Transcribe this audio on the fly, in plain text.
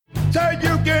Say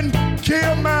you can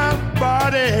kill my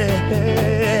body,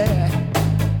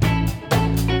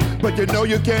 but you know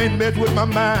you can't mess with my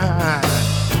mind.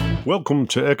 Welcome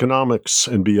to Economics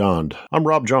and Beyond. I'm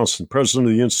Rob Johnson, president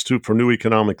of the Institute for New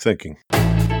Economic Thinking. Say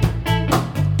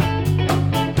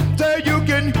you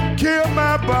can kill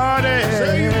my body,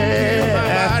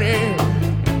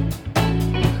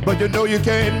 but you know you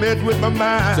can't mess with my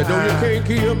mind. Say no, you can't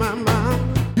kill my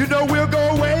mind. You know we'll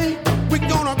go away. We're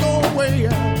gonna go away.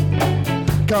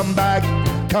 Come back,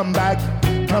 come back,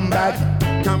 come back,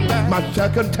 Come back. my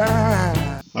second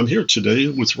time. I'm here today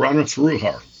with Rana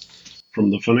Foroohar from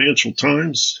the Financial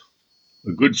Times,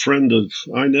 a good friend of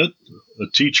INET, a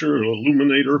teacher, an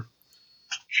illuminator.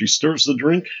 She stirs the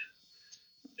drink,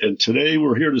 and today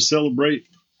we're here to celebrate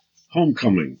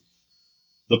Homecoming,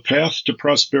 The Path to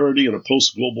Prosperity in a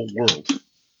Post-Global World.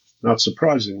 Not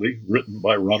surprisingly, written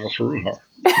by Rana Foroohar.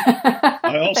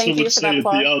 I also would say at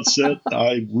the outset,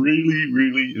 I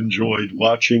really enjoyed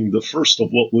watching the first of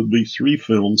what would be 3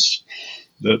 films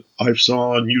that I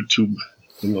saw on YouTube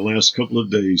in the last couple of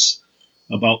days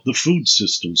about the food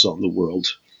systems on the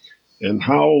world and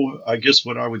how, I guess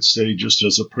what I would say just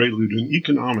as a prelude in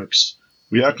economics,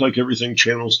 we act like everything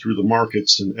channels through the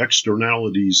markets and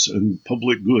externalities and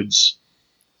public goods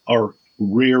are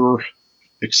rare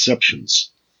exceptions.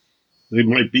 They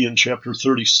might be in chapter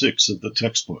 36 of the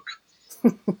textbook.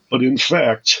 But in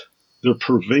fact, they're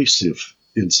pervasive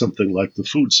in something like the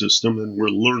food system, and we're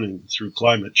learning through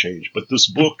climate change. But this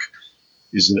book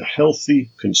is a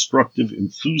healthy, constructive,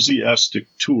 enthusiastic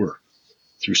tour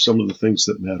through some of the things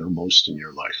that matter most in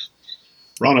your life.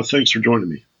 Rana, thanks for joining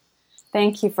me.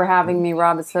 Thank you for having me,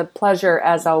 Rob. It's a pleasure,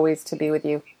 as always, to be with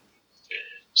you.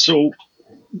 So,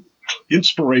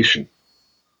 inspiration.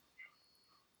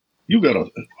 You got a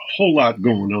whole lot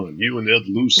going on. You and Ed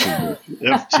Luce and the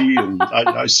FT, and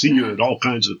I see you at all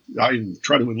kinds of, I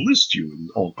try to enlist you in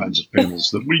all kinds of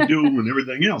panels that we do and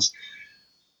everything else.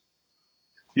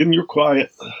 In your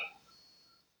quiet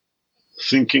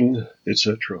thinking,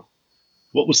 etc.,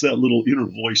 what was that little inner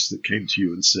voice that came to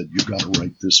you and said, you got to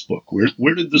write this book?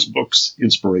 Where did this book's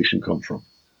inspiration come from?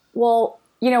 Well,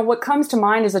 you know, what comes to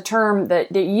mind is a term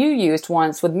that you used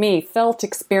once with me, felt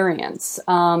experience.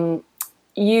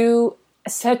 You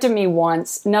said to me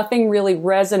once, nothing really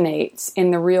resonates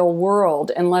in the real world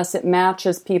unless it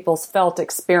matches people's felt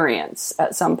experience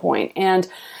at some point. And,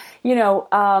 you know,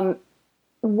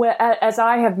 as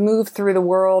I have moved through the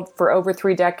world for over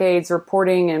 3 decades,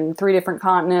 reporting in 3 different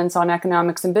continents on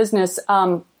economics and business,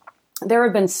 there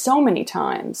have been so many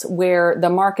times where the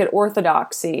market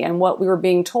orthodoxy and what we were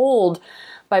being told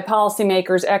by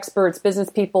policymakers, experts, business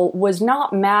people was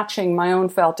not matching my own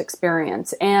felt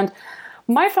experience. And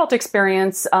my felt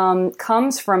experience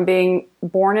comes from being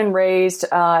born and raised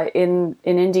in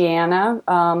Indiana.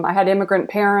 I had immigrant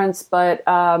parents, but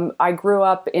I grew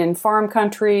up in farm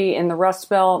country in the Rust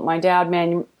Belt. My dad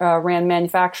ran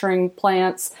manufacturing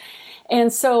plants.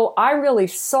 And so I really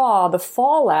saw the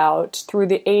fallout through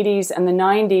the 80s and the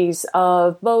 90s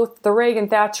of both the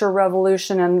Reagan-Thatcher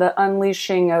revolution and the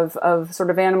unleashing of sort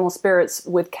of animal spirits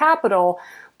with capital,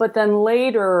 but then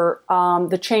later,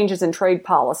 the changes in trade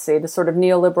policy, the sort of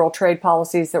neoliberal trade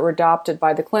policies that were adopted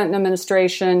by the Clinton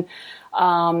administration,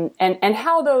 and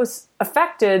how those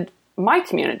affected my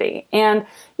community. And,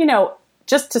 you know,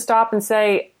 just to stop and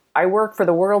say, I work for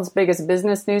the world's biggest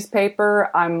business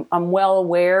newspaper. I'm well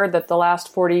aware that the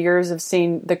last 40 years have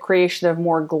seen the creation of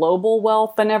more global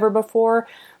wealth than ever before.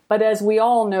 But as we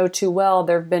all know too well,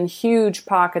 there have been huge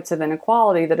pockets of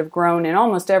inequality that have grown in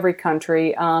almost every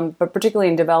country, but particularly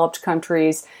in developed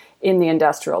countries in the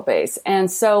industrial base.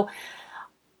 And so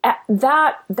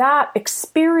that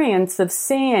experience of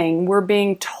seeing, we're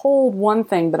being told one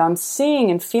thing, but I'm seeing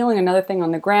and feeling another thing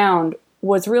on the ground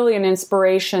was really an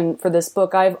inspiration for this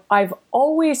book. I've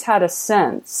always had a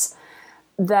sense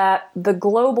that the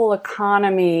global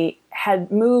economy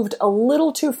had moved a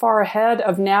little too far ahead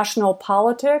of national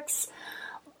politics,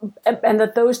 and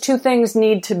that those two things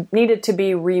needed to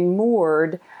be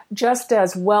remoored, just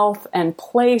as wealth and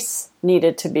place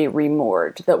needed to be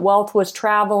remoored. That wealth was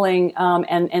traveling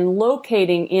and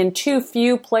locating in too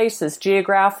few places,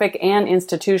 geographic and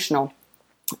institutional,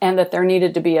 and that there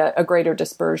needed to be a greater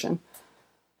dispersion.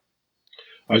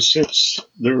 I sense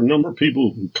there are a number of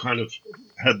people who kind of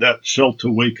had that felt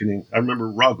awakening. I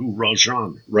remember Raghu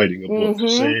Rajan writing a book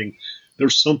saying,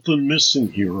 there's something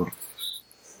missing here.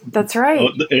 That's right.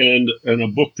 And a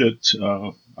book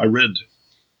that I read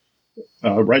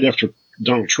right after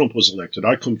Donald Trump was elected.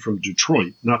 I come from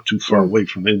Detroit, not too far away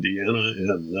from Indiana.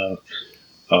 And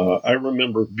I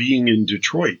remember being in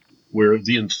Detroit where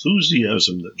the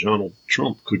enthusiasm that Donald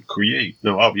Trump could create.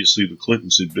 Now, obviously, the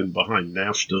Clintons had been behind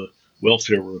NAFTA,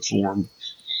 welfare reform,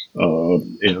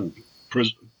 and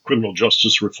criminal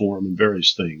justice reform and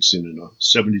various things. And in a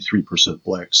 73%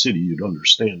 black city, you'd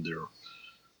understand their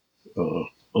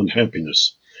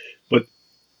unhappiness. But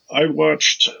I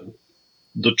watched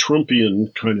the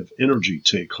Trumpian kind of energy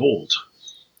take hold.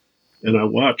 And I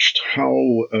watched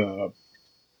how,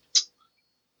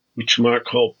 which you might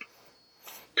call,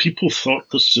 people thought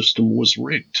the system was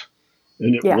rigged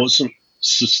and it wasn't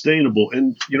sustainable.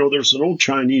 And, there's an old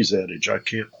Chinese adage, I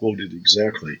can't quote it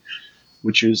exactly,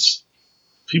 which is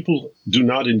people do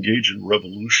not engage in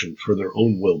revolution for their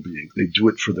own well-being. They do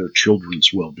it for their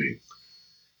children's well-being.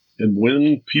 And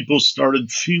when people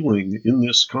started feeling in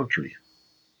this country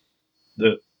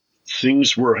that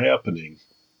things were happening,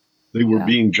 they were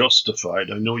being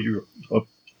justified. I know you're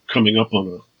coming up on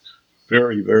a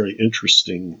very, very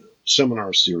interesting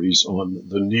seminar series on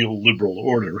the neoliberal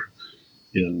order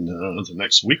in the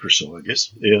next week or so, I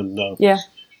guess. And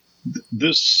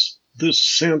this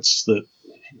sense that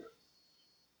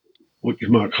what you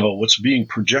might call what's being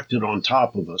projected on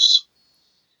top of us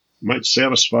might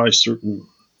satisfy certain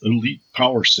elite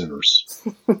power centers,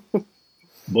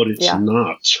 but it's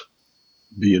not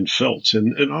being felt.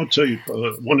 And I'll tell you,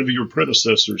 one of your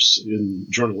predecessors in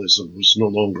journalism who's no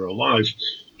longer alive,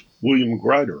 William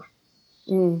Greider,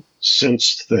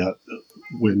 sensed that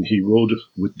when he wrote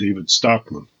with David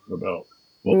Stockman about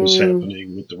what was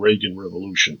happening with the Reagan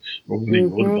Revolution, or when he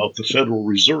wrote about the Federal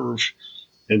Reserve,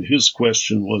 and his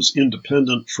question was,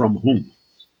 independent from whom?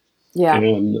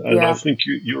 And I think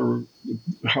you're,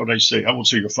 how would I say, I won't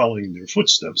say you're following in their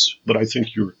footsteps, but I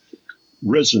think you're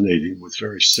resonating with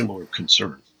very similar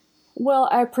concern. Well,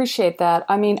 I appreciate that.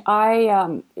 I mean,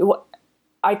 I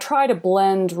try to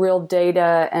blend real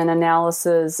data and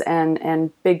analysis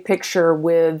and big picture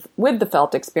with the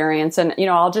felt experience. And,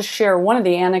 I'll just share one of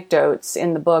the anecdotes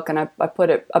in the book, and I put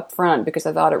it up front because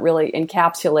I thought it really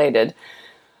encapsulated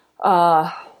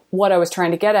what I was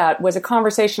trying to get at, was a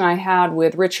conversation I had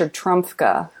with Richard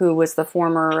Trumka, who was the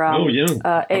former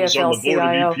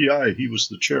AFL-CIO. EPI. He was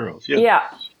the chair of.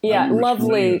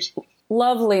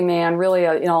 Lovely man, really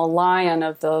a lion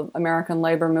of the American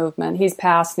labor movement. He's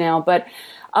passed now, but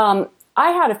I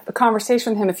had a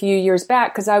conversation with him a few years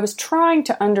back because I was trying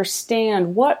to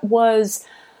understand what was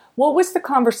the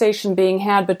conversation being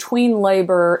had between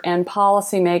labor and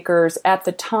policymakers at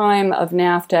the time of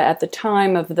NAFTA, at the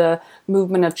time of the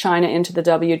movement of China into the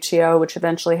WTO, which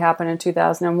eventually happened in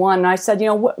 2001. And I said,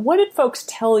 what did folks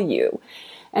tell you?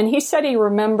 And he said he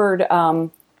remembered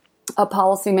a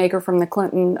policymaker from the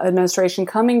Clinton administration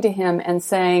coming to him and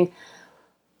saying,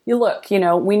 look,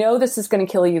 we know this is going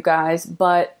to kill you guys,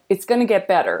 but it's going to get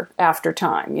better after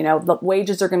time. The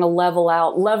wages are going to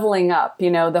leveling up,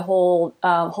 the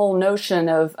whole notion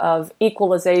of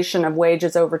equalization of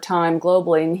wages over time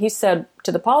globally. And he said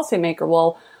to the policymaker,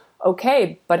 well,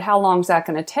 okay, but how long is that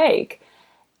going to take?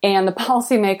 And the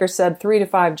policymaker said 3 to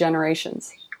 5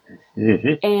 generations.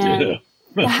 Mm-hmm. And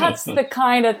that's the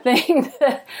kind of thing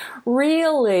that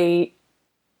really,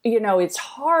 it's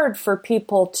hard for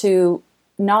people to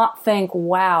not think,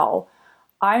 wow,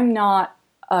 I'm not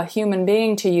a human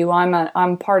being to you.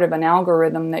 I'm part of an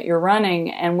algorithm that you're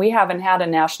running, and we haven't had a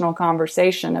national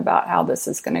conversation about how this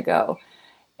is going to go.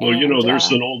 Well,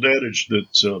 there's an old adage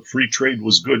that free trade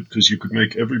was good because you could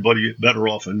make everybody better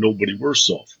off and nobody worse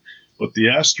off. But the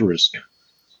asterisk,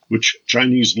 which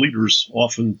Chinese leaders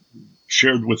often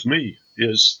shared with me,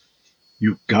 is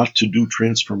you've got to do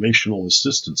transformational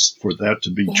assistance for that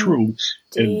to be true.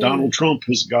 And Donald Trump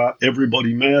has got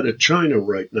everybody mad at China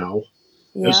right now,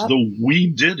 as though we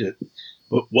did it.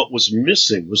 But what was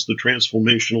missing was the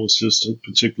transformational assistance,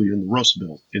 particularly in the Rust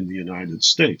Belt in the United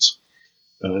States.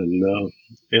 And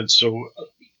so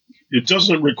it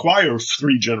doesn't require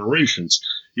 3 generations.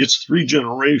 It's 3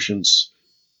 generations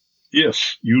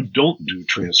if you don't do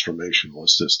transformational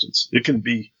assistance. It can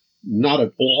be not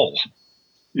at all.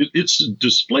 It's a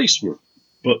displacement,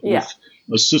 but with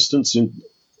assistance in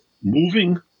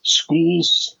moving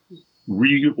schools,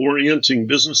 reorienting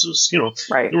businesses.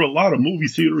 There were a lot of movie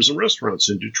theaters and restaurants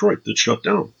in Detroit that shut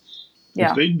down.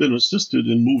 If they'd been assisted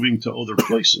in moving to other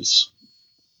places,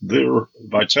 their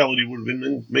vitality would have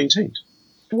been maintained.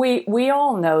 We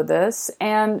all know this.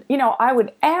 And, I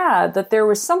would add that there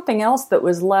was something else that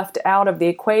was left out of the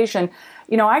equation.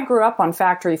 I grew up on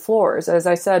factory floors. As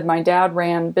I said, my dad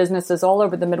ran businesses all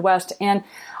over the Midwest. And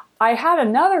I had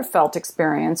another felt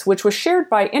experience, which was shared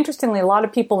by, interestingly, a lot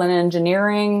of people in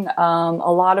engineering,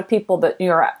 a lot of people that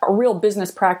are real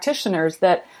business practitioners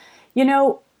that,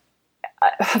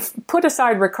 put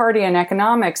aside Ricardian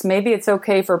economics, maybe it's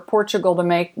okay for Portugal to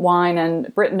make wine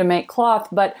and Britain to make cloth,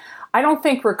 but I don't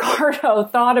think Ricardo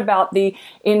thought about the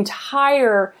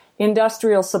entire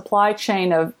industrial supply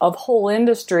chain of whole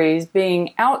industries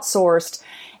being outsourced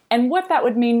and what that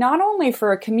would mean not only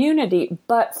for a community,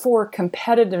 but for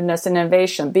competitiveness and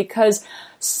innovation. Because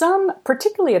some,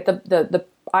 particularly at the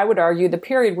I would argue, the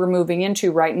period we're moving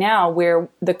into right now, where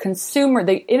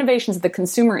the innovations of the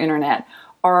consumer internet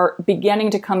are beginning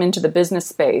to come into the business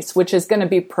space, which is going to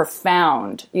be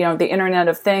profound. You know, the Internet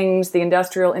of Things, the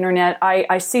industrial internet,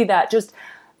 I see that just,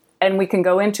 and we can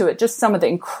go into it, just some of the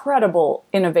incredible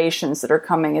innovations that are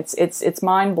coming. It's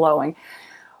mind-blowing.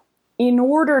 In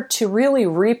order to really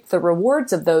reap the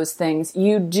rewards of those things,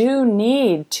 you do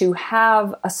need to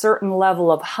have a certain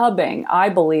level of hubbing, I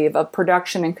believe, of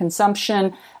production and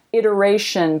consumption,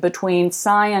 iteration between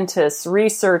scientists,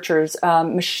 researchers,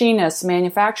 machinists,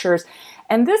 manufacturers.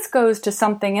 And this goes to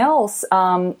something else,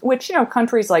 which, you know,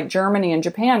 countries like Germany and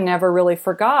Japan never really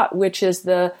forgot, which is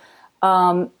the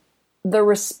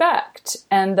respect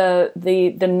and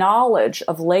the knowledge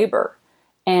of labor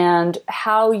and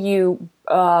how you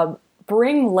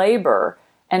bring labor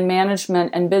and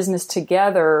management and business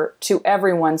together to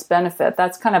everyone's benefit.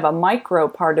 That's kind of a micro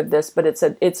part of this, but it's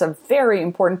a very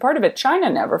important part of it. China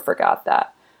never forgot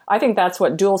that. I think that's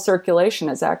what dual circulation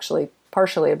is actually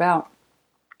partially about.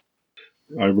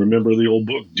 I remember the old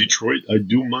book, Detroit, I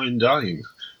Do Mind Dying.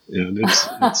 And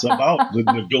it's about the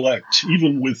neglect,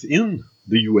 even within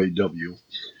the UAW.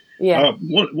 Yeah.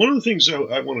 One of the things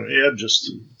I want to add just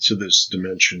to this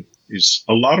dimension is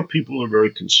a lot of people are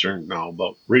very concerned now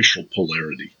about racial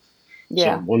polarity.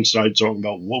 Yeah. So one side talking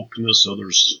about wokeness,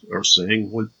 others are saying,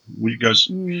 well, you guys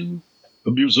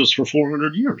abused us for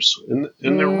 400 years, and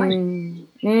they're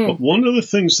right. But one of the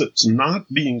things that's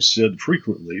not being said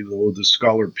frequently, though the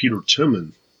scholar Peter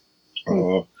Timman,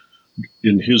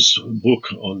 in his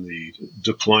book on the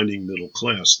declining middle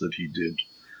class that he did,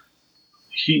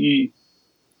 he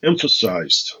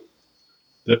emphasized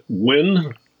that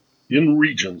when in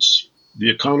regions the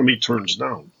economy turns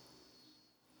down,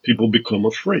 people become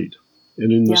afraid.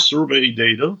 And in the survey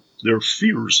data, their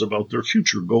fears about their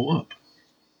future go up.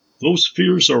 Those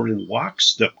fears are in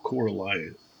lockstep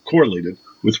correlated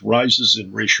with rises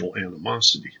in racial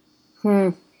animosity.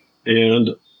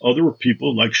 And other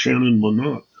people like Shannon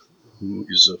Monod, who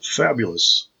is a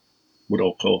fabulous, what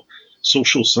I'll call,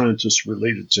 social scientist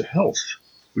related to health.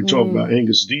 We talk about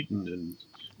Angus Deaton and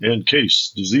Ann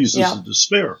Case, Diseases of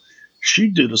Despair. She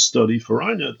did a study for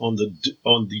INET on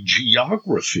the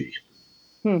geography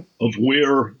of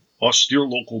where austere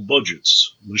local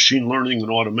budgets, machine learning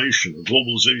and automation, or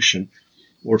globalization,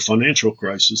 or financial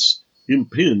crisis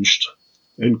impinged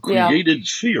and created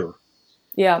fear.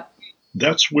 Yeah.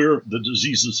 That's where the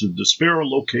diseases of despair are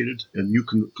located, and you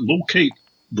can locate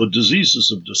the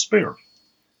diseases of despair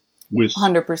with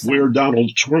 100%. Where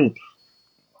Donald Trump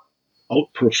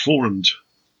outperformed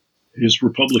his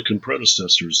Republican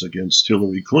predecessors against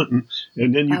Hillary Clinton.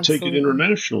 And then you take it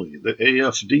internationally, the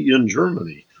AfD in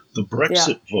Germany, the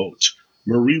Brexit vote,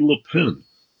 Marie Le Pen.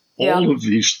 All of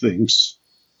these things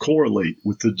correlate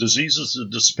with the diseases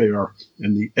of despair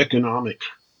and the economic,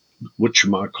 what you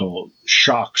might call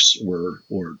shocks or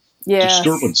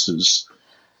disturbances.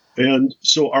 And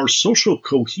so our social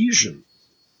cohesion,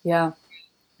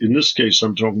 in this case,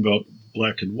 I'm talking about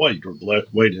black and white or black,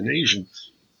 white, and Asian,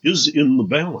 is in the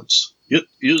balance. It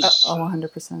is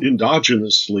 100%.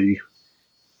 endogenously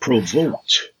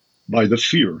provoked by the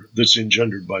fear that's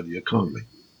engendered by the economy.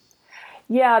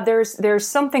 Yeah, there's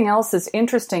something else that's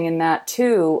interesting in that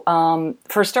too.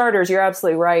 For starters, you're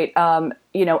absolutely right.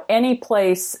 Any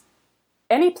place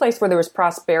where there was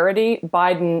prosperity,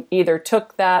 Biden either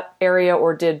took that area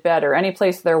or did better. Any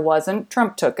place there wasn't,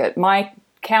 Trump took it. My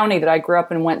county that I grew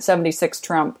up in went 76%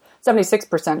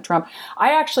 Trump.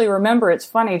 I actually remember, it's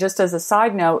funny, just as a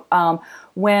side note,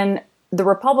 when the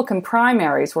Republican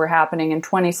primaries were happening in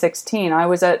 2016, I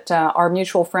was at our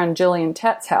mutual friend Jillian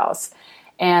Tett's house,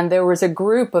 and there was a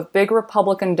group of big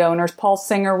Republican donors. Paul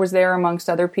Singer was there amongst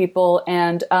other people,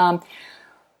 and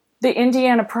the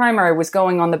Indiana primary was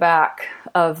going on the back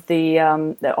of the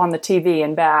on the TV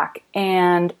and back,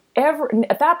 and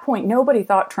at that point, nobody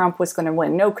thought Trump was going to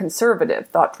win. No conservative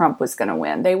thought Trump was going to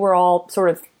win. They were all sort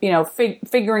of,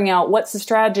 figuring out what's the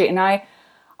strategy. And I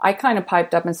kind of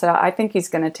piped up and said, I think he's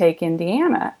going to take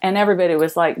Indiana. And everybody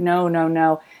was like, no.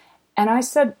 And I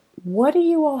said, what do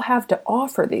you all have to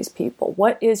offer these people?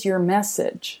 What is your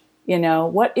message?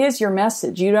 What is your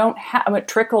message? You don't have it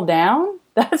trickle down.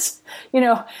 That's,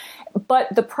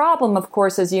 but the problem, of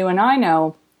course, as you and I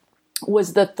know,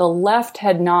 was that the left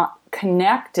had not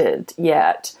connected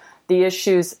yet the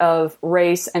issues of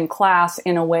race and class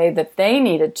in a way that they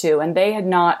needed to, and they had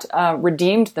not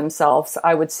redeemed themselves,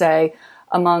 I would say,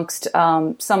 amongst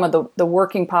some of the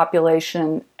working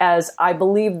population, as I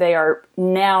believe they are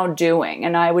now doing.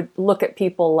 And I would look at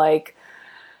people like,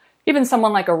 even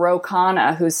someone like a Ro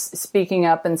Khanna, who's speaking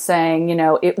up and saying,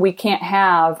 we can't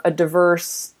have a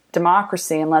diverse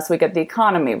democracy unless we get the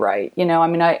economy right.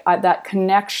 I that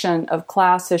connection of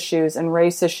class issues and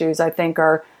race issues, I think,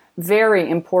 are very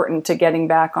important to getting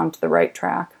back onto the right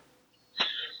track.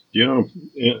 Yeah,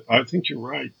 I think you're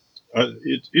right.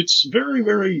 It's very,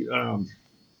 very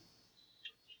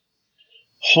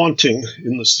haunting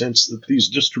in the sense that these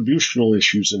distributional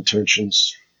issues and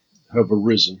tensions have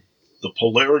arisen. The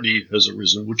polarity has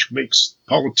arisen, which makes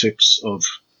politics of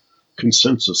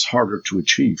consensus harder to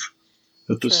achieve.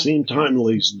 At the same time,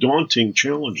 these daunting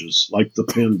challenges like the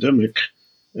pandemic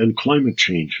and climate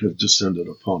change have descended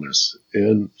upon us.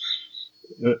 And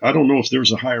I don't know if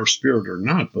there's a higher spirit or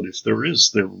not, but if there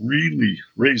is, they're really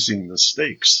raising the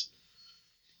stakes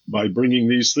by bringing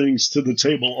these things to the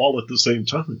table all at the same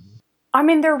time. I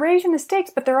mean, they're raising the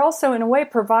stakes, but they're also, in a way,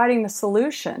 providing the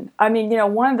solution. I mean,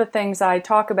 one of the things I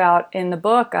talk about in the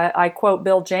book, I quote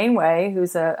Bill Janeway,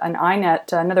 who's an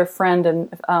INET, another friend and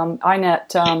INET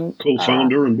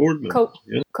co-founder and board member.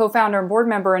 Co-founder and board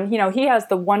member, and he has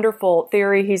the wonderful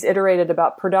theory he's iterated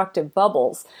about productive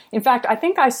bubbles. In fact, I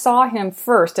think I saw him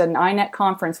first at an INET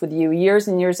conference with you years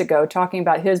and years ago, talking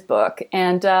about his book,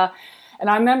 and I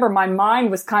remember my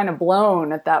mind was kind of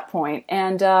blown at that point,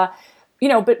 and.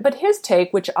 But his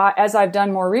take, which as I've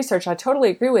done more research, I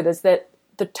totally agree with, is that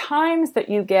the times that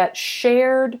you get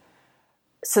shared,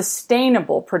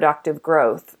 sustainable, productive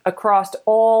growth across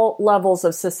all levels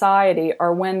of society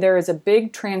are when there is a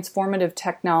big transformative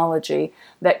technology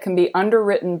that can be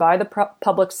underwritten by the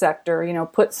public sector.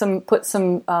 Put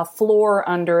some floor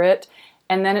under it,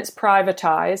 and then it's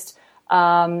privatized.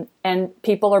 And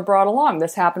people are brought along.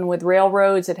 This happened with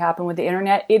railroads. It happened with the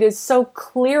internet. It is so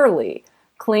clearly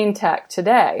clean tech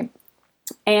today.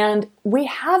 And we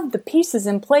have the pieces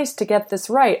in place to get this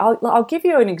right. I'll give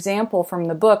you an example from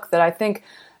the book that I think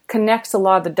connects a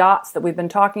lot of the dots that we've been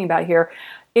talking about here.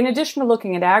 In addition to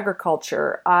looking at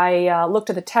agriculture, I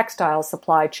looked at the textile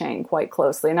supply chain quite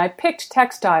closely. And I picked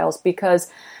textiles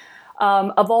because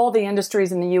of all the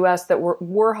industries in the U.S. that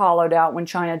were hollowed out when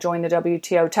China joined the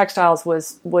WTO, textiles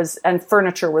was and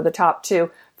furniture were the top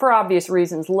two. For obvious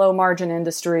reasons, low margin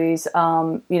industries,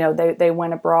 they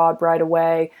went abroad right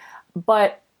away.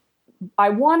 But I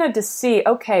wanted to see,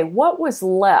 okay, what was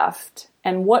left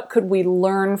and what could we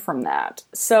learn from that?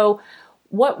 So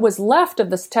what was left of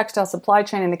this textile supply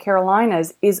chain in the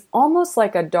Carolinas is almost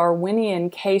like a Darwinian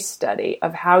case study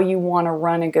of how you want to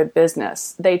run a good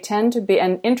business. They tend to be,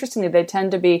 and interestingly, they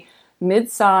tend to be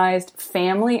mid-sized,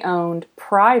 family-owned,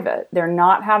 private. They're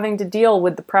not having to deal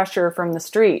with the pressure from the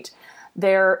street.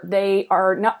 They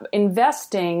are not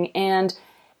investing and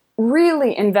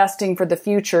really investing for the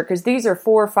future, because these are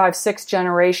 4, 5, 6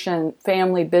 generation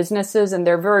family businesses, and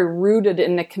they're very rooted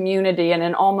in the community and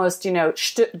in almost,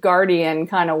 Stuttgartian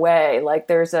kind of way. Like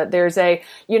there's a, the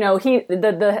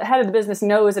head of the business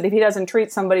knows that if he doesn't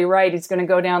treat somebody right, he's going to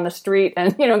go down the street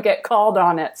and, get called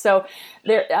on it. So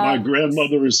there, my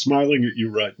grandmother is smiling at you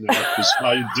right now because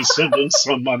my descendants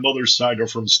on my mother's side are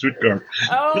from Stuttgart.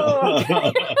 Oh,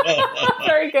 okay.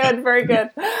 Very good. Very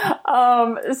good.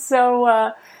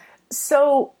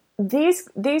 So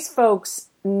these folks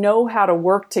know how to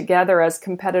work together as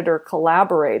competitor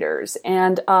collaborators.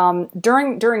 And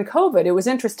during COVID, it was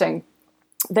interesting.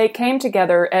 They came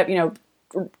together at,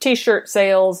 T-shirt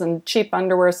sales and cheap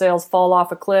underwear sales fall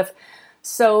off a cliff.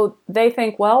 So they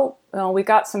think, we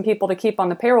got some people to keep on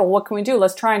the payroll. What can we do?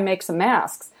 Let's try and make some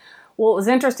masks. Well, it was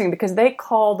interesting because they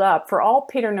called up, for all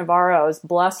Peter Navarro's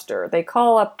bluster, they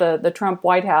call up the Trump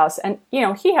White House, and,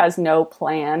 he has no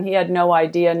plan. He had no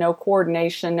idea, no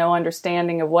coordination, no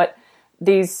understanding of what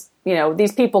these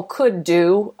people could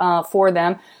do for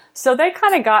them. So they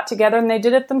kind of got together and they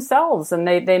did it themselves, and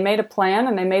they made a plan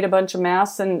and they made a bunch of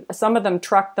masks, and some of them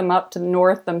trucked them up to the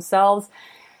north themselves.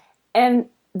 And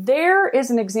there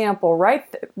is an example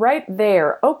right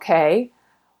there. Okay,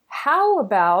 how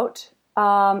about...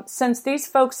 since these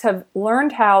folks have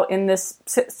learned how in this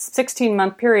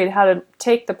 16-month period how to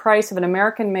take the price of an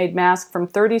American-made mask from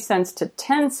 30 cents to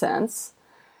 10 cents,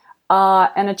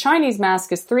 and a Chinese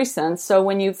mask is 3 cents, so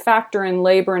when you factor in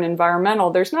labor and environmental,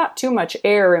 there's not too much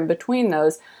air in between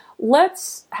those.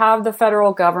 Let's have the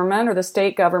federal government or the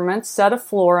state government set a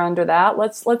floor under that.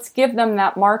 Let's give them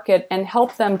that market and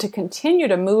help them to continue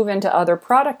to move into other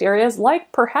product areas,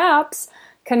 like perhaps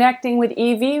connecting with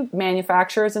EV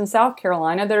manufacturers in South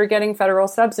Carolina that are getting federal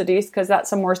subsidies because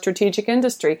that's a more strategic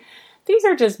industry. These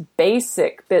are just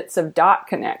basic bits of dot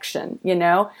connection,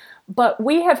 But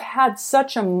we have had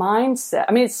such a mindset.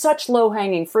 I mean, it's such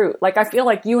low-hanging fruit. Like, I feel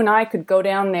like you and I could go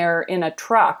down there in a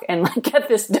truck and get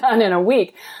this done in a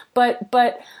week. But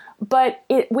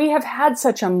we have had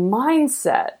such a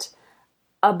mindset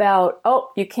about,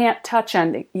 you can't touch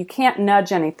anything, you can't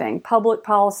nudge anything. Public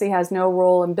policy has no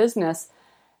role in business.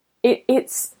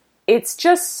 It's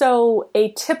just so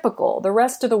atypical. The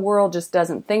rest of the world just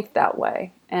doesn't think that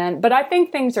way. But I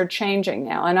think things are changing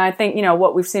now. And I think,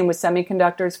 what we've seen with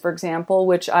semiconductors, for example,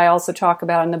 which I also talk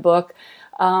about in the book,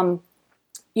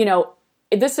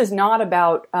 this is not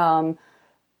about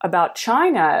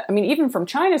China. I mean, even from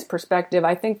China's perspective,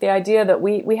 I think the idea that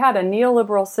we had a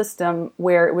neoliberal system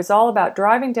where it was all about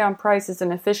driving down prices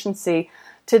and efficiency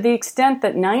to the extent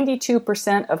that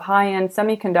 92% of high-end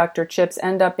semiconductor chips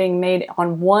end up being made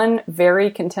on one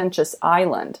very contentious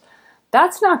island.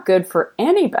 That's not good for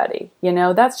anybody.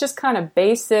 That's just kind of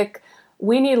basic.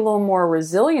 We need a little more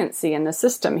resiliency in the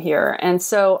system here. And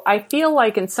so I feel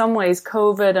like in some ways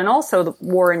COVID and also the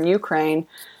war in Ukraine,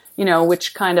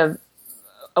 which kind of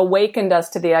awakened us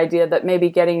to the idea that maybe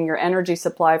getting your energy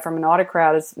supply from an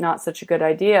autocrat is not such a good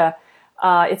idea.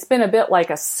 It's been a bit like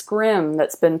a scrim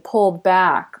that's been pulled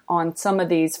back on some of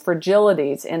these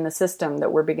fragilities in the system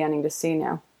that we're beginning to see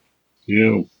now.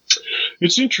 Yeah.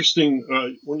 It's interesting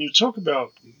when you talk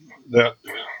about that,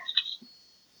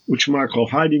 which you might call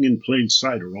hiding in plain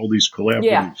sight, or all these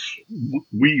collaborative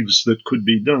weaves that could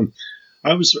be done.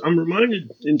 I'm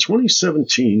reminded in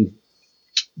 2017,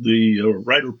 the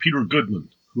writer Peter Goodman,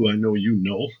 who I know you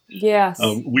know. Yes.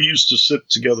 We used to sit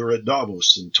together at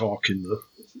Davos and talk in the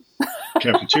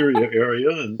cafeteria area,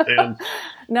 and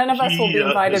none of us will be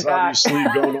invited has back. Obviously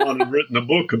gone on and written a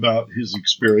book about his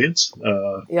experience.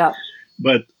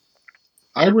 But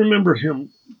I remember him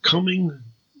coming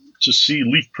to see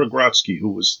Leif Pagrotsky,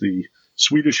 who was the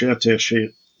Swedish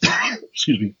attaché,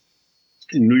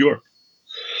 in New York.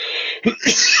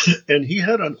 And he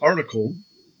had an article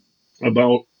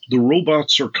about the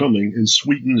robots are coming and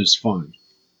Sweden is fine.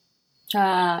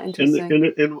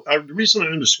 Interesting. And the reason I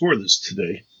underscore this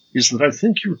today is that I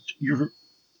think you're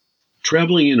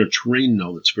traveling in a terrain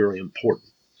now that's very important.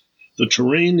 The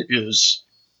terrain is,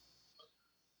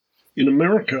 in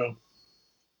America,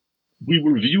 we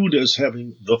were viewed as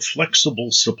having the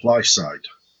flexible supply side.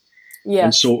 Yes.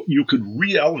 And so you could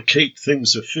reallocate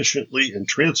things efficiently and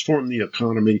transform the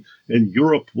economy, and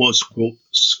Europe was, quote,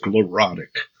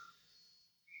 sclerotic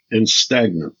and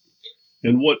stagnant.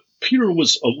 And what Peter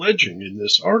was alleging in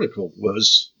this article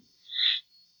was,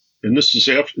 and this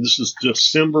is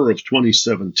December of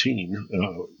 2017,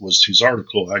 was his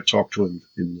article. I talked to him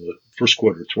in the first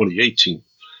quarter of 2018.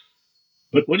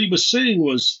 But what he was saying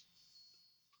was,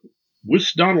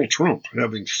 with Donald Trump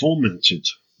having fomented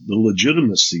the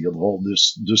legitimacy of all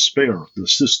this despair, the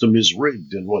system is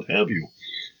rigged and what have you,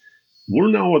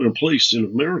 we're now at a place in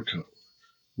America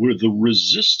where the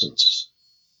resistance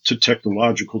to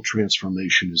technological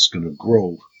transformation is going to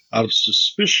grow out of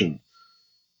suspicion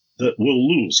that we'll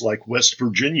lose, like West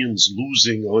Virginians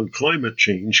losing on climate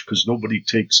change because nobody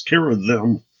takes care of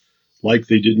them like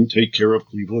they didn't take care of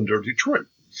Cleveland or Detroit.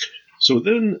 So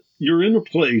then you're in a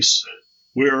place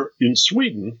where in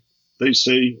Sweden, they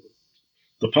say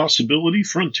the possibility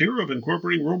frontier of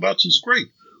incorporating robots is great.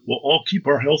 We'll all keep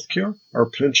our health care, our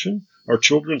pension, our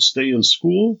children stay in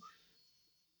school,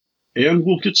 and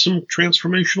we'll get some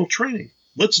transformational training.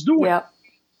 Let's do it.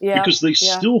 Yeah. Because they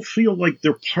still feel like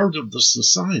they're part of the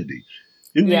society.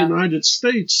 In the United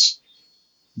States,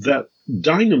 that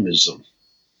dynamism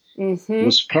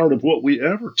was part of what we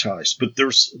advertised, but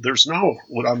there's now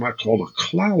what I might call a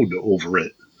cloud over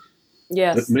it.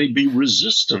 Yes. That may be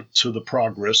resistant to the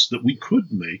progress that we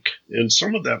could make. And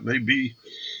some of that may be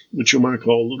what you might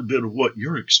call a little bit of what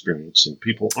you're experiencing.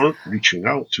 People aren't reaching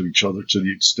out to each other to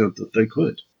the extent that they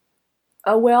could.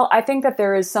 Well, I think that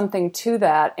there is something to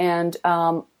that. And,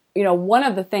 one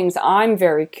of the things I'm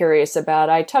very curious about,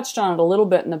 I touched on it a little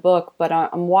bit in the book, but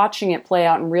I'm watching it play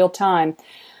out in real time,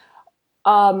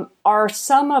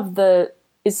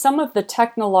 is some of the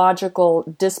technological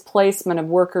displacement of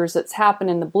workers that's happened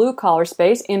in the blue-collar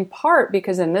space, in part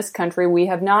because in this country we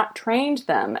have not trained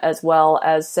them as well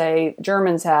as, say,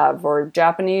 Germans have or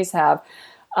Japanese have.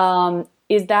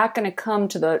 Is that going to come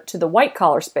to the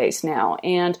white-collar space now?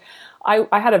 And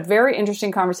I had a very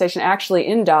interesting conversation actually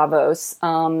in Davos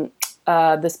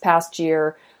this past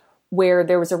year where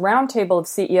there was a roundtable of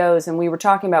CEOs and we were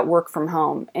talking about work from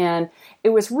home. And it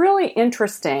was really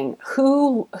interesting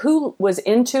who was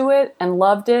into it and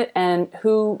loved it and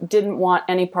who didn't want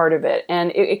any part of it.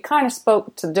 And it kind of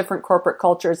spoke to different corporate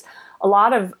cultures. A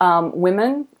lot of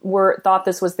women thought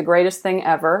this was the greatest thing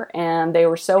ever, and they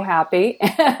were so happy.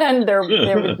 And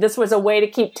this was a way to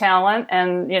keep talent,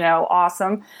 and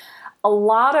awesome. A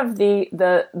lot of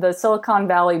the Silicon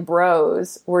Valley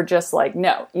bros were just like,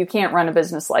 no, you can't run a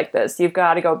business like this. You've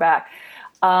got to go back.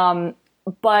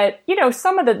 But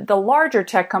some of the larger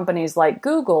tech companies like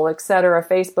Google, et cetera,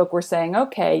 Facebook were saying,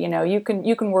 okay, you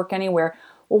can work anywhere.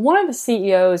 Well, one of the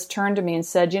CEOs turned to me and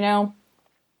said,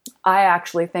 I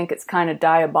actually think it's kind of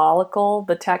diabolical,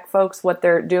 the tech folks, what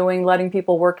they're doing, letting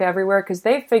people work everywhere, because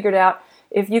they've figured out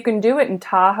if you can do it in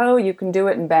Tahoe, you can do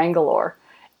it in Bangalore.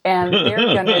 And they're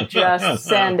going to just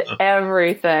send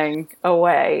everything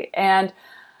away. And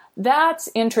that's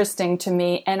interesting to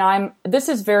me. And this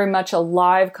is very much a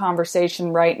live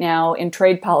conversation right now in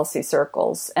trade policy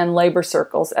circles and labor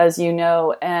circles, as you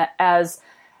know,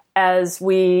 as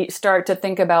we start to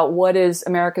think about what is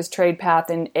America's trade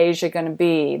path in Asia going to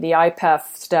be, the IPEF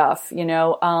stuff,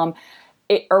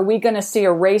 are we going to see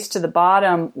a race to the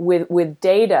bottom with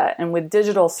data and with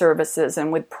digital services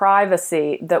and with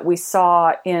privacy that we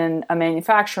saw in a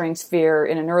manufacturing sphere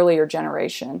in an earlier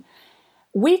generation?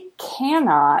 We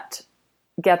cannot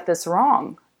get this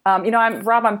wrong.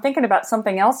 Rob, I'm thinking about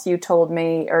something else you told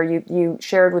me, or you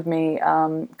shared with me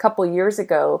a couple of years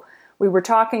ago. We were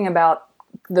talking about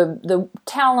the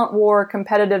talent war,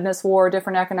 competitiveness war,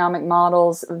 different economic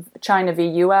models of China v.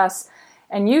 U.S.,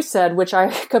 and you said, which I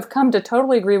have come to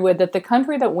totally agree with, that the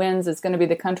country that wins is going to be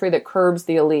the country that curbs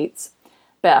the elites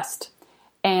best.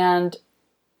 And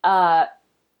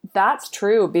that's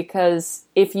true, because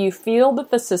if you feel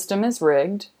that the system is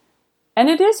rigged, and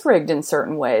it is rigged in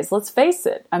certain ways, let's face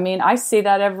it. I mean, I see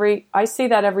that every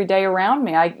day around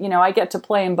me. I get to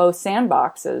play in both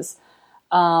sandboxes,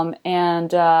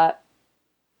 and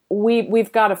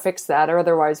we've got to fix that, or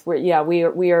otherwise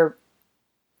we're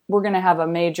going to have a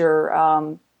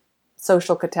major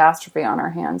social catastrophe on our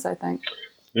hands, I think.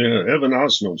 Yeah, Evan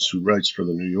Osnos, who writes for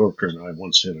The New Yorker, and I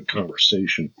once had a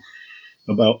conversation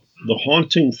about the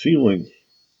haunting feeling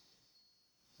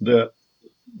that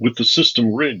with the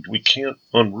system rigged, we can't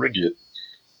unrig it.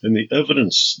 And the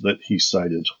evidence that he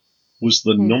cited was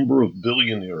the number of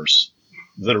billionaires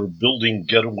that are building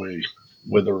Getaway,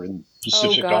 whether in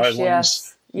Pacific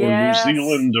Islands or New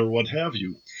Zealand or what have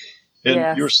you.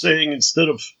 And you're saying instead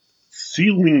of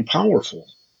feeling powerful,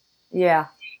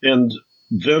 and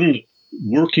then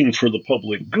working for the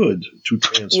public good to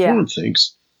transform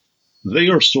things, they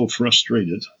are so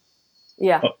frustrated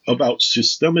about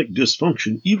systemic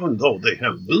dysfunction, even though they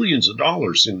have billions of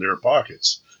dollars in their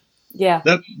pockets.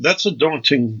 That's a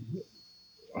daunting,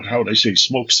 how would I say,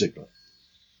 smoke signal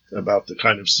about the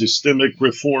kind of systemic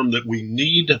reform that we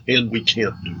need and we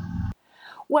can't do.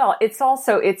 Well, it's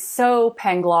so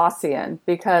Panglossian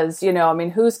because,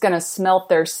 who's going to smelt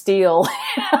their steel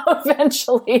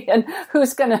eventually, and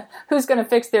who's going to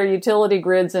fix their utility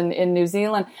grids in New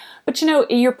Zealand. But,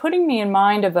 you're putting me in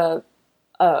mind of a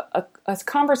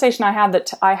conversation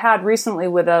I had recently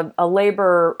with a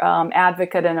labor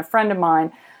advocate and a friend of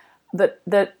mine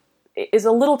that is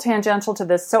a little tangential to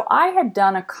this. So I had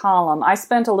done a column. I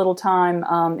spent a little time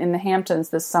in the Hamptons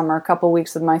this summer, a couple of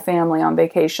weeks with my family on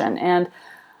vacation, and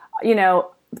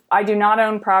I do not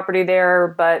own property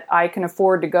there, but I can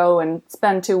afford to go and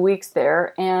spend 2 weeks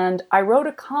there. And I wrote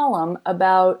a column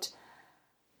about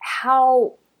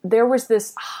how there was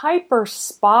this hyper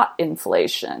spot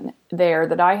inflation there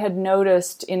that I had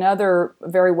noticed in other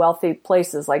very wealthy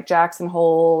places like Jackson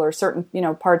Hole or certain,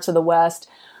 parts of the West,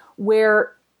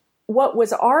 where what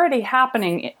was already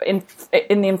happening in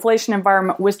the inflation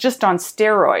environment was just on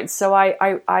steroids. So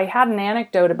I had an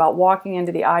anecdote about walking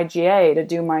into the IGA to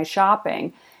do my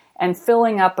shopping and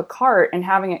filling up a cart and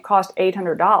having it cost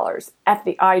 $800 at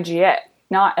the IGA,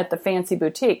 not at the fancy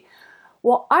boutique.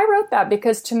 Well, I wrote that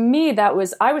because to me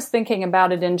I was thinking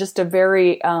about it in just a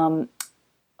very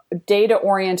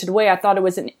data-oriented way. I thought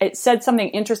it said something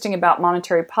interesting about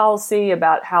monetary policy,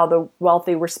 about how the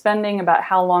wealthy were spending, about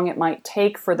how long it might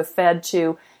take for the Fed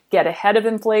to get ahead of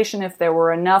inflation if there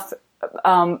were enough,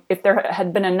 if there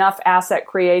had been enough asset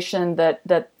creation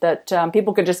that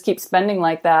people could just keep spending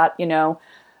like that,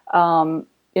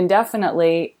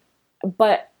 indefinitely.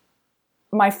 But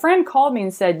my friend called me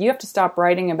and said, you have to stop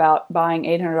writing about buying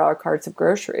 $800 carts of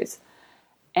groceries.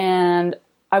 And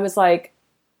I was like,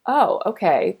 oh,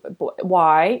 okay.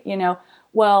 Why?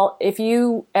 Well, if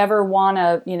you ever want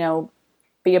to,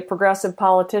 be a progressive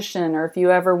politician, or if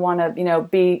you ever want to,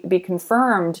 be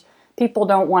confirmed, people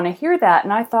don't want to hear that.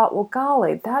 And I thought, well,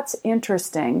 golly, that's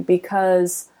interesting,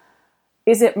 because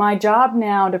is it my job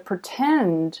now to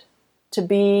pretend to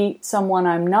be someone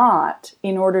I'm not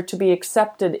in order to be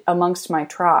accepted amongst my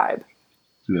tribe?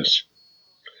 Yes.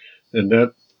 And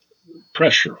that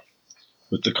pressure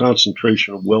with the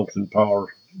concentration of wealth and power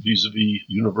vis-a-vis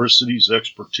universities,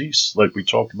 expertise, like we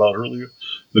talked about earlier,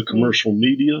 the commercial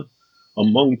media,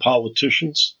 among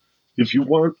politicians. If you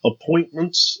want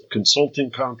appointments,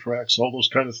 consulting contracts, all those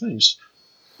kind of things,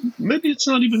 maybe it's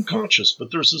not even conscious,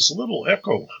 but there's this little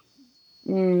echo.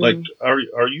 Like,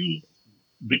 are you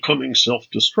becoming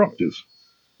self-destructive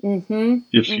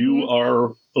if you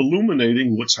are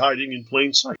illuminating what's hiding in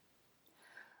plain sight?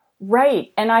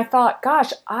 Right. And I thought,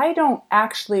 gosh, I don't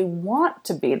actually want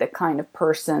to be the kind of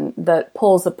person that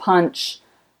pulls a punch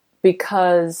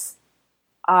because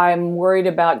I'm worried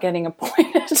about getting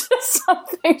appointed to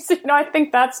something. So, I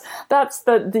think that's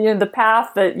the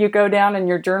path that you go down, and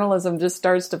your journalism just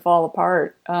starts to fall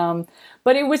apart.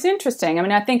 But it was interesting. I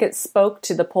mean, I think it spoke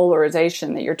to the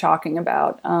polarization that you're talking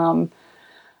about. But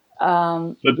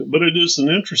it is an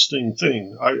interesting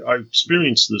thing. I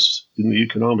experienced this in the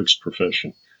economics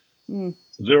profession.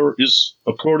 There is,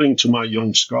 according to my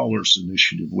Young Scholars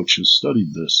Initiative, which has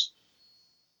studied this,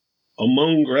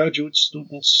 among graduate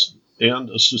students and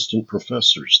assistant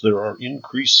professors, there are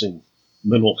increasing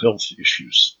mental health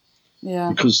issues. Yeah.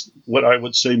 Because what I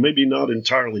would say, maybe not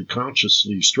entirely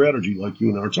consciously strategy like you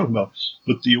and I are talking about,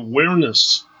 but the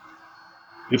awareness,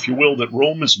 if you will, that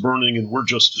Rome is burning and we're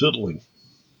just fiddling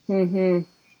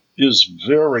is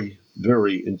very,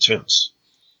 very intense.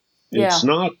 It's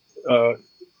not,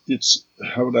 it's,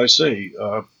 how would I say,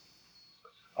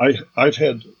 I've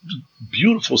had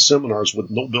beautiful seminars with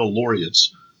Nobel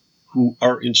laureates who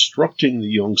are instructing the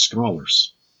young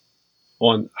scholars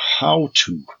on how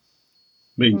to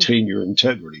maintain your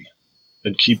integrity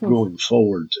and keep going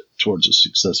forward towards a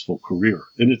successful career.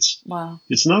 And it's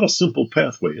not a simple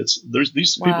pathway.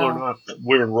 These people are not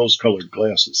wearing rose-colored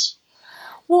glasses.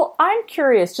 Well, I'm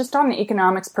curious, just on the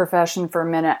economics profession for a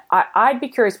minute, I'd be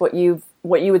curious what you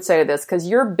would say to this, because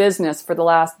your business for the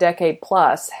last decade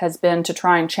plus has been to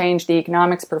try and change the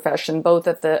economics profession, both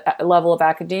at the level of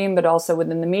academia, but also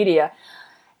within the media.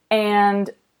 And,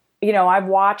 I've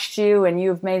watched you, and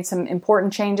you've made some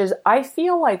important changes. I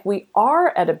feel like we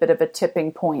are at a bit of a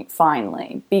tipping point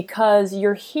finally, because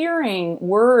you're hearing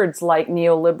words like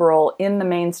neoliberal in the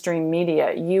mainstream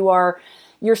media.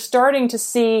 You're starting to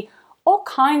see all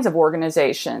kinds of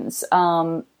organizations,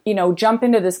 jump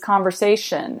into this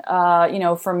conversation,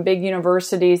 from big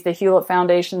universities. The Hewlett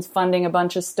Foundation's funding a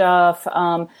bunch of stuff.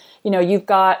 You've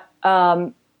got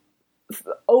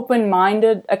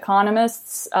open-minded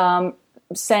economists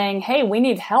saying, hey, we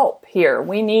need help here.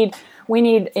 We need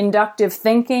inductive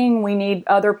thinking. We need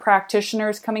other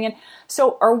practitioners coming in.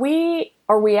 So are we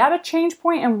at a change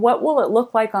point, and what will it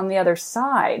look like on the other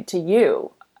side to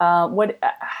you?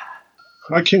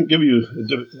 I can't give you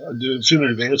a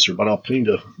definitive answer, but I'll paint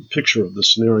a picture of the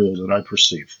scenario that I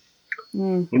perceive.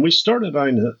 When we started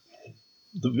INET,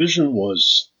 the vision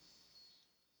was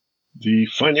the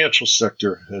financial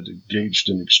sector had engaged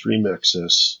in extreme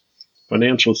excess.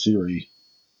 Financial theory,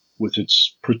 with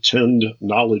its pretend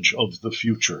knowledge of the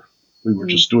future, we were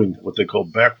just doing what they call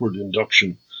backward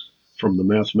induction from the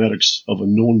mathematics of a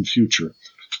known future,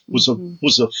 was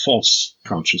a false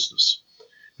consciousness.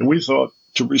 And we thought,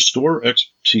 to restore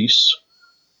expertise,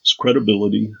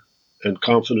 credibility, and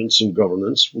confidence in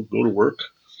governance, we'll go to work.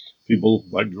 People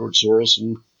like George Soros,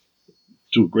 and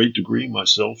to a great degree,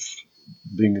 myself,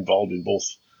 being involved in both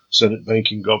Senate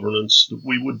banking governance, that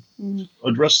we would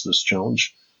address this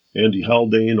challenge. Andy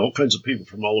Haldane, all kinds of people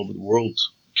from all over the world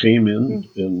came in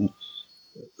and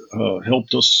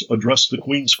helped us address the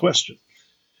Queen's question.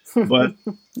 But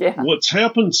what's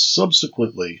happened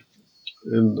subsequently,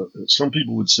 and some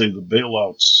people would say the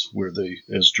bailouts, where they,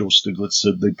 as Joe Stiglitz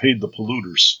said, they paid the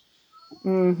polluters,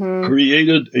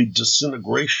 created a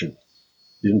disintegration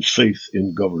in faith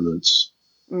in governance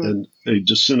and a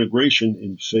disintegration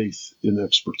in faith in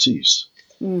expertise.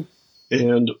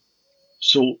 And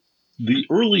so the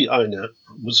early INET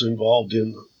was involved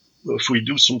in, if we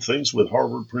do some things with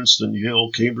Harvard, Princeton,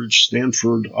 Yale, Cambridge,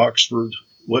 Stanford, Oxford,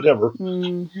 whatever,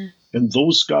 and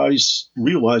those guys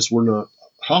realized we're not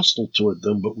hostile toward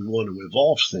them, but we want to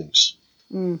evolve things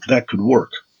that could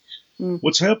work.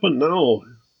 What's happened now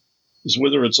is,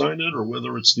 whether it's INET or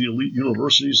whether it's the elite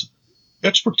universities,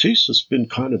 expertise has been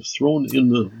kind of thrown in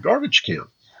the garbage can.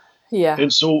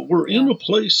 And so we're in a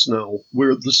place now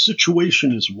where the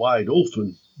situation is wide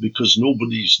open because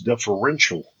nobody's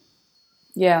deferential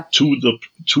to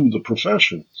the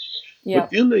profession.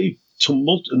 But in a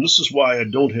and this is why I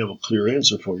don't have a clear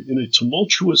answer for you, in a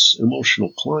tumultuous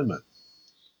emotional climate,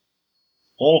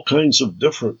 all kinds of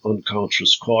different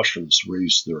unconscious cautions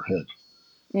raise their head.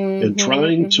 And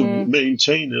trying to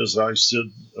maintain, as I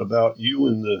said about you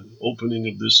in the opening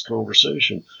of this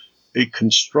conversation, a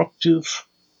constructive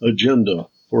agenda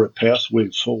for a pathway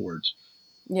forward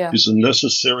is a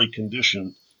necessary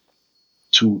condition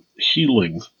to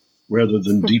healing rather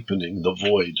than deepening the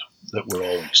void that we're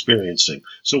all experiencing.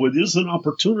 So it is an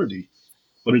opportunity,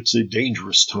 but it's a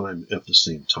dangerous time at the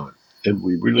same time. And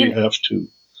we really have to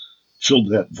fill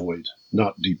that void,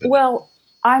 not deepen it. Well,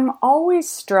 I'm always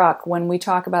struck when we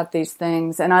talk about these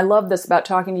things, and I love this about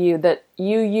talking to you, that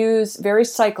you use very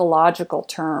psychological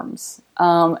terms.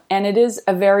 And it is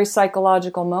a very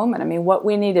psychological moment. I mean, what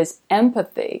we need is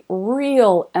empathy,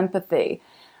 real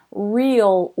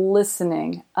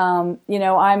listening.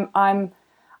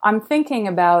 I'm thinking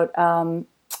about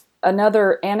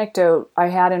another anecdote I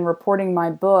had in reporting my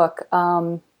book.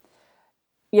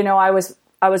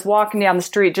 I was walking down the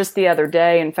street just the other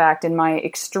day, in fact, in my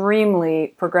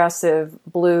extremely progressive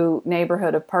blue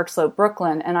neighborhood of Park Slope,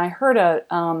 Brooklyn, and I heard a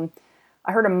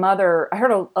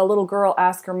little girl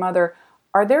ask her mother,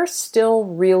 "Are there still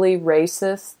really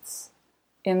racists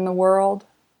in the world?"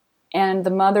 And the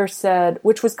mother said,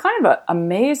 which was kind of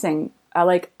amazing.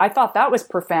 I thought that was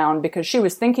profound because she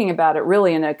was thinking about it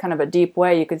really in a kind of a deep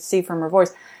way. You could see from her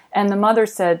voice. And the mother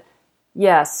said,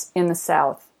 "Yes, in the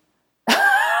South."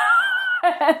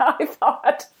 And I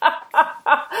thought,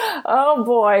 oh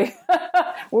boy,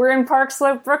 we're in Park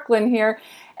Slope, Brooklyn here.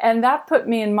 And that put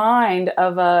me in mind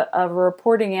of a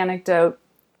reporting anecdote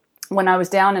when I was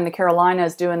down in the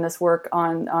Carolinas doing this work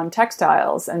on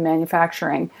textiles and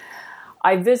manufacturing.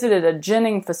 I visited a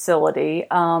ginning facility.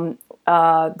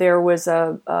 There was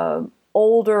a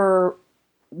older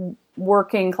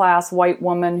working class white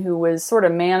woman who was sort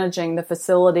of managing the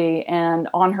facility, and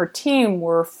on her team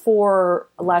were 4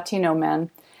 Latino men,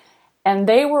 and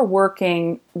they were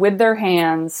working with their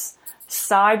hands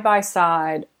side by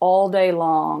side all day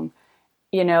long,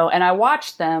 and I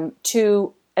watched them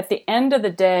at the end of the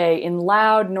day in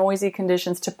loud, noisy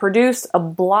conditions to produce a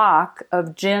block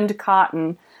of ginned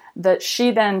cotton that she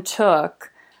then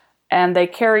took and they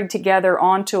carried together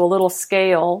onto a little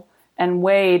scale and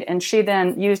weighed, and she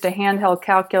then used a handheld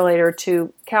calculator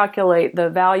to calculate the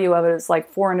value of it. It's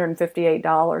like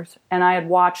 $458. And I had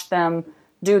watched them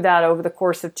do that over the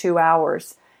course of 2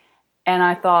 hours. And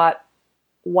I thought,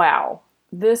 wow,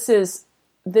 this is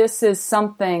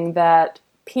something that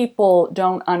people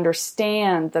don't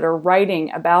understand that are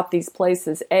writing about these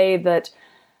places. That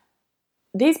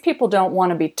these people don't want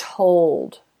to be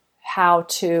told how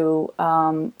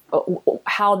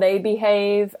they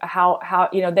behave, how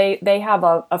they have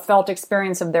a felt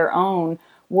experience of their own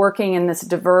working in this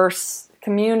diverse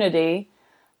community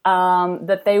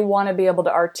that they want to be able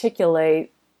to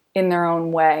articulate in their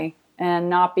own way and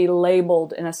not be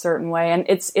labeled in a certain way. And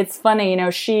it's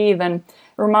funny, she even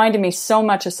reminded me so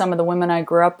much of some of the women I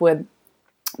grew up with.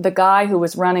 The guy who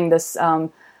was running this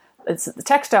it's the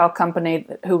textile company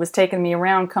who was taking me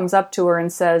around comes up to her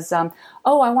and says,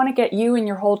 "Oh, I want to get you and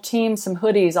your whole team some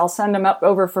hoodies. I'll send them up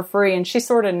over for free." And she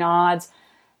sort of nods.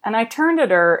 And I turned at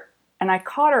her and I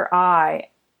caught her eye,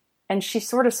 and she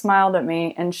sort of smiled at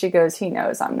me and she goes, "He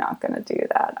knows I'm not going to do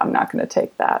that. I'm not going to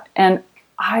take that." And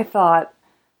I thought,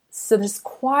 so this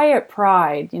quiet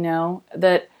pride,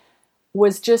 that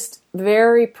was just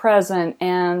very present,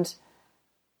 and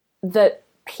that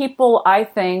people, I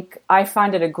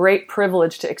find it a great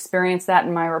privilege to experience that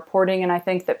in my reporting, and I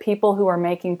think that people who are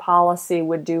making policy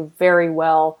would do very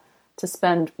well to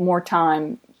spend more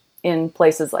time in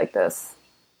places like this.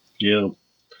 Yeah.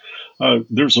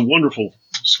 There's a wonderful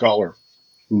scholar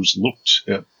who's looked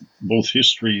at both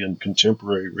history and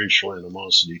contemporary racial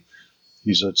animosity.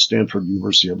 He's at Stanford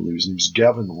University, I believe. His name's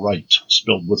Gavin Wright,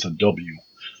 spelled with a W,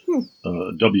 Wright,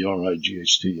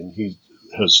 and he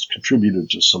has contributed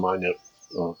to some INET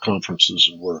conferences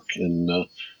and work, and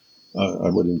I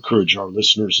would encourage our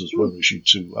listeners as well as you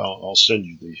to. I'll send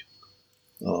you the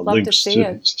links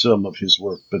to some of his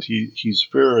work, but he's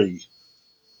very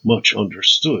much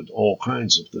understood all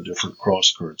kinds of the different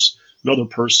cross currents. Another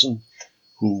person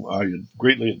who I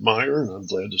greatly admire, and I'm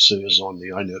glad to say is on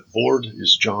the INET board,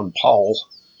 is John Powell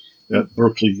at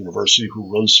Berkeley University,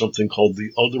 who runs something called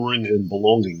the Othering and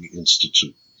Belonging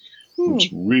Institute, who's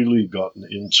really gotten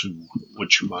into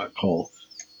what you might call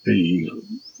a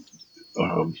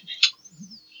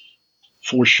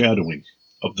foreshadowing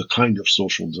of the kind of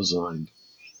social design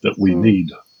that we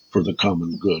need for the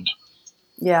common good.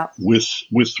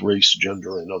 With race,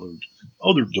 gender, and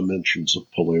other dimensions of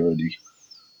polarity.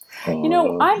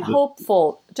 I'm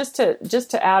hopeful. Just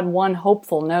to add one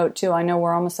hopeful note too. I know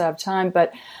we're almost out of time,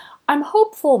 but I'm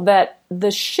hopeful that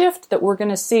the shift that we're going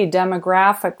to see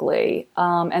demographically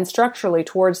and structurally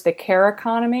towards the care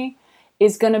economy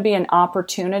is going to be an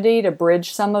opportunity to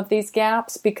bridge some of these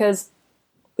gaps, because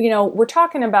we're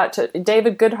talking about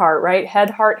David Goodhart, right?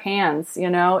 Head, heart, hands.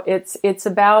 It's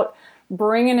about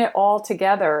bringing it all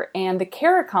together, and the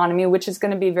care economy, which is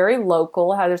going to be very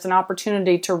local, how there's an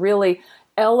opportunity to really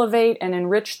elevate and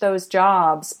enrich those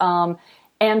jobs,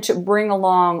 and to bring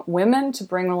along women, to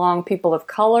bring along people of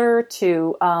color,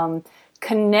 to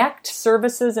connect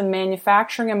services and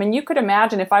manufacturing. I mean, you could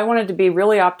imagine, if I wanted to be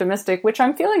really optimistic, which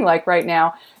I'm feeling like right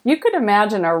now, you could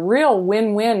imagine a real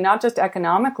win-win, not just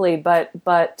economically, but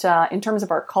in terms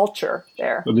of our culture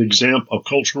there. A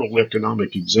cultural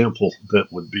economic example that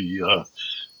would be,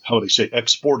 how would I say,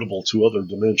 exportable to other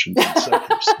dimensions and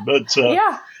sectors. But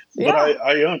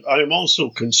I am also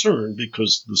concerned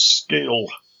because the scale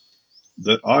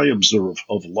that I observe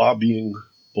of lobbying,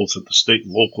 both at the state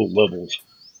and local level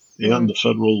and the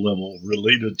federal level,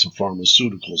 related to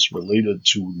pharmaceuticals, related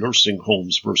to nursing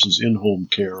homes versus in-home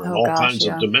care, and kinds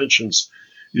of dimensions,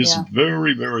 is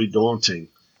very, very daunting.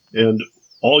 And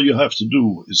all you have to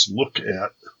do is look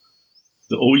at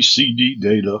the OECD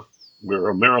data, where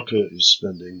America is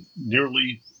spending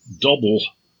nearly double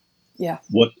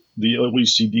what the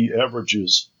OECD average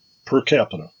is per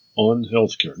capita on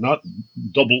healthcare. Not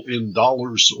double in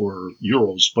dollars or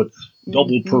euros, but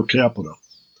double per capita.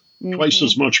 Twice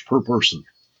as much per person.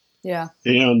 Yeah.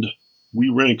 And we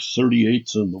rank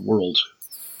 38th in the world,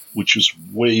 which is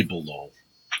way below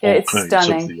all kinds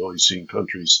stunning. of the OECD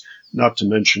countries, not to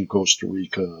mention Costa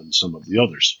Rica and some of the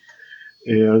others.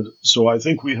 And so I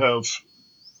think we have,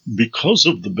 because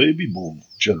of the baby boom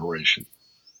generation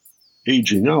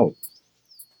aging out,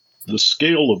 the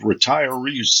scale of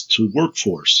retirees to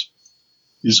workforce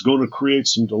is going to create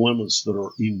some dilemmas that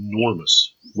are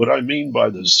enormous. What I mean by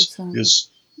this 100%. Is,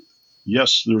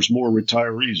 yes, there's more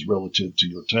retirees relative to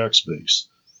your tax base.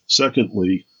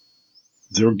 Secondly,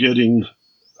 they're getting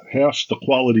half the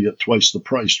quality at twice the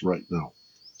price right now.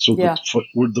 So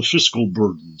the fiscal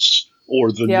burdens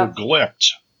or the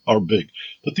neglect are big.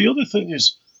 But the other thing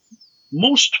is,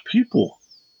 most people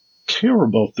care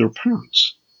about their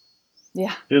parents.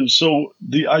 Yeah. And so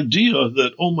the idea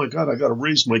that, oh my God, I got to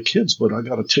raise my kids, but I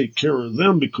got to take care of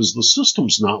them because the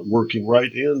system's not working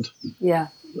right. And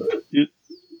it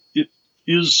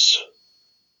is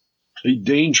a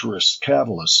dangerous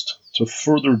catalyst to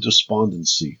further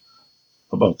despondency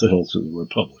about the health of the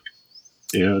republic.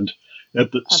 And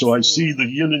so I see the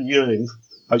yin and yang.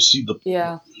 I see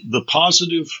the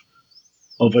positive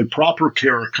of a proper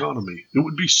care economy. It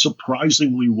would be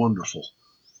surprisingly wonderful.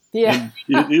 Yeah.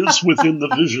 And it is within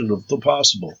the vision of the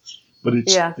possible, but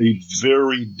it's a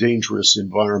very dangerous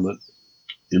environment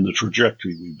in the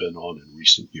trajectory we've been on in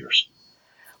recent years.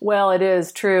 Well, it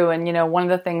is true. And, one of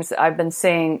the things that I've been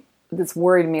seeing that's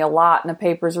worried me a lot in the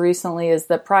papers recently is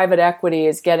that private equity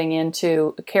is getting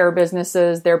into care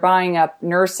businesses. They're buying up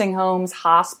nursing homes,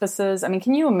 hospices. I mean,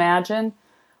 can you imagine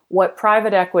what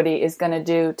private equity is going to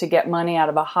do to get money out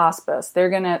of a hospice? They're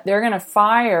going to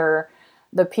fire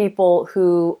the people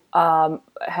who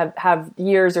have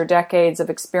years or decades of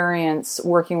experience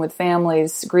working with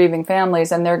families, grieving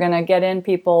families, and they're going to get in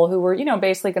people who were,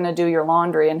 basically going to do your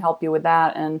laundry and help you with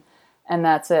that, and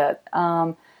that's it.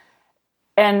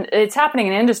 And it's happening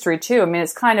in industry too. I mean,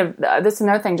 it's kind of this is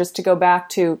another thing. Just to go back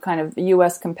to kind of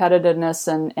U.S. competitiveness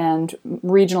and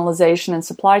regionalization and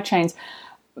supply chains.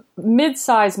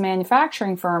 Mid-sized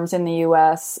manufacturing firms in the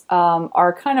U.S.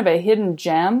 Are kind of a hidden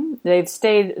gem. They've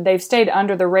stayed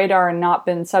under the radar and not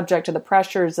been subject to the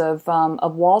pressures of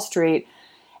Wall Street,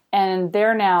 and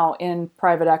they're now in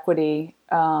private equity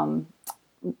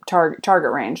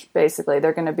target range. Basically,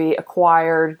 they're going to be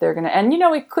acquired. And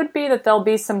it could be that there'll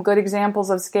be some good examples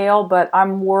of scale, but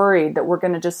I'm worried that we're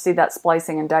going to just see that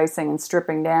splicing and dicing and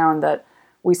stripping down that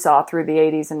we saw through the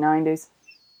 80s and 90s.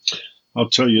 I'll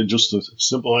tell you just a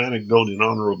simple anecdote in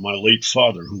honor of my late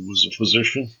father, who was a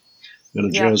physician and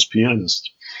a jazz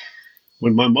pianist.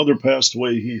 When my mother passed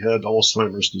away, he had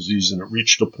Alzheimer's disease, and it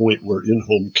reached a point where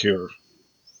in-home care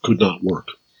could not work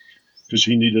because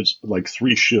he needed like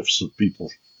 3 shifts of people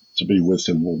to be with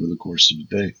him over the course of a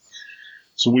day.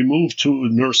 So we moved to a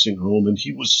nursing home, and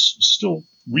he was still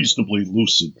reasonably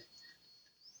lucid.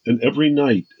 And every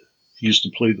night, he used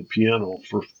to play the piano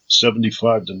for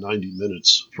 75 to 90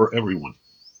 minutes for everyone.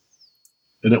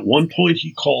 And at one point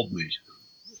he called me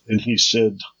and he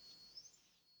said,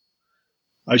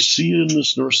 I see in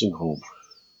this nursing home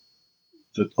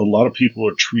that a lot of people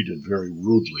are treated very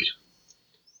rudely.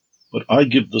 but I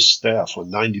give the staff a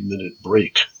 90-minute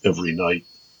break every night,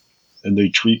 and they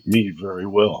treat me very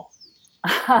well.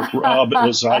 But Rob,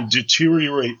 as I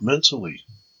deteriorate mentally,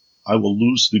 I will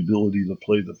lose the ability to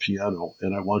play the piano,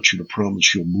 and I want you to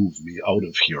promise you'll move me out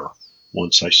of here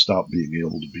once I stop being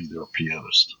able to be their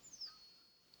pianist.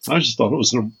 I just thought that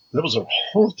was a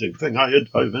haunting thing. I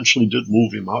eventually did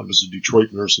move him out. It was a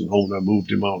Detroit nursing home, and I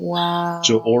moved him out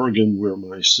to Oregon, where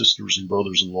my sisters and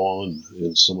brothers-in-law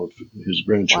and some of his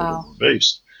grandchildren were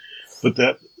based. But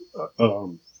that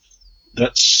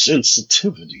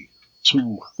sensitivity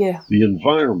to the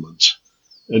environment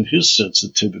and his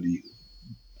sensitivity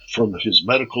from his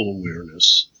medical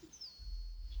awareness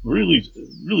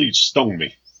really stung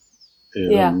me.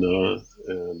 And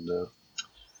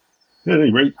at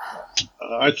any rate,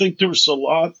 I think there's a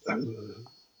lot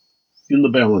in the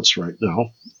balance right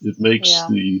now. It makes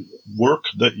the work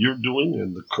that you're doing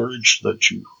and the courage that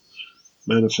you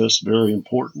manifest very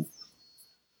important.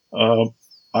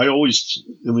 I always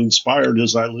am inspired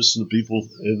as I listen to people,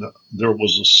 and there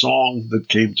was a song that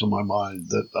came to my mind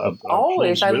that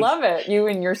I love it. You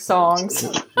and your songs.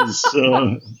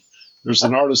 There's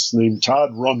an artist named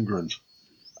Todd Rundgren.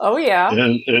 Oh, yeah.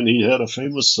 And he had a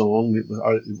famous song. It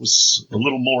was a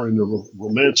little more in the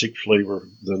romantic flavor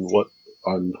than what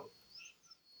I'm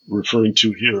referring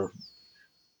to here.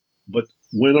 But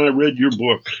when I read your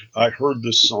book, I heard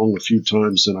this song a few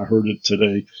times, and I heard it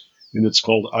today, and it's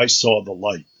called I Saw the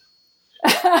Light.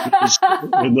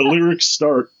 When the lyrics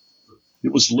start,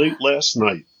 it was late last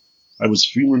night. I was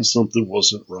feeling something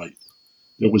wasn't right.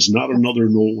 There was not another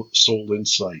soul in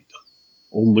sight,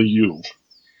 only you.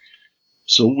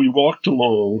 So we walked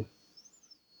along,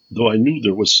 though I knew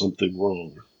there was something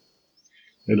wrong,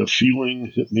 and a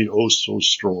feeling hit me oh so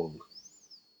strong.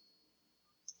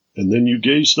 And then you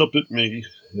gazed up at me,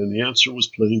 and the answer was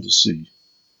plain to see,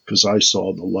 because I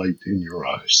saw the light in your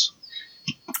eyes.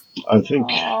 I think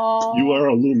you are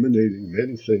illuminating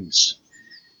many things.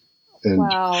 And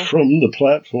from the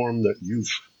platform that you've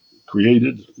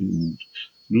created in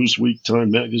Newsweek,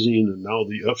 Time Magazine, and now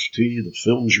the FT, the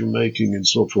films you're making, and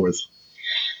so forth,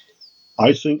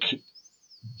 I think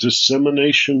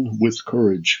dissemination with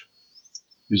courage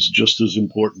is just as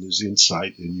important as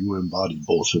insight, and you embody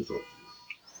both of them.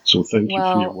 So thank you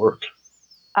for your work.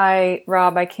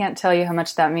 Rob, I can't tell you how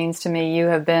much that means to me. You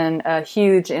have been a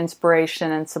huge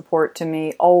inspiration and support to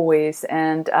me always,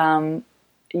 and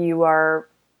you are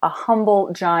a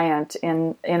humble giant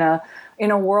in a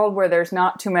world where there's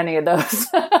not too many of those.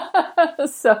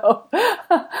 So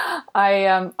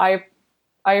I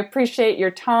appreciate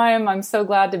your time. I'm so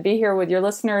glad to be here with your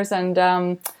listeners, and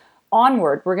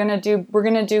onward. We're gonna do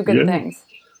good things.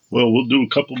 Well, we'll do a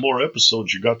couple more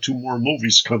episodes. You got 2 more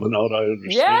movies coming out, I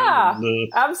understand. Yeah, and,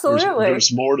 absolutely.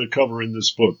 There's more to cover in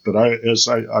this book, but I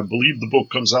believe the book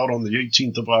comes out on the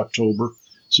 18th of October,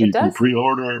 so you can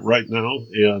pre-order it right now.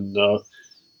 And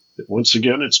once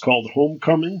again, it's called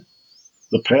Homecoming: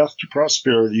 The Path to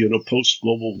Prosperity in a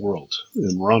Post-Global World.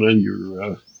 And Rana,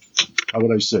 you're how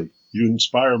would I say? You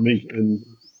inspire me, and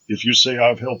if you say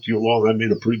I've helped you along, I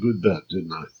made a pretty good bet,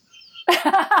 didn't I?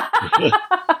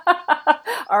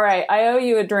 All right. I owe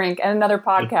you a drink and another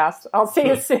podcast. I'll see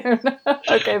you soon.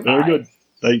 Okay, bye. Very good.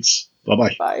 Thanks.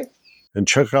 Bye-bye. Bye. And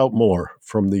check out more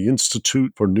from the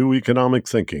Institute for New Economic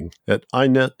Thinking at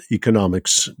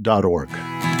ineteconomics.org.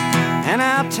 And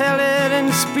I'll tell it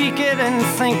and speak it and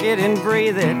think it and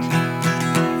breathe it,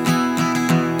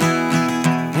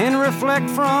 and reflect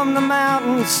from the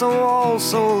mountains so all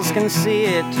souls can see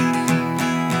it.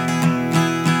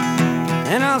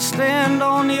 And I'll stand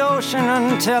on the ocean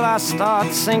until I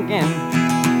start sinking,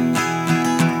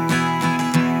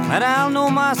 but I'll know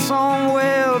my song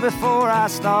well before I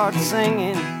start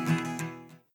singing.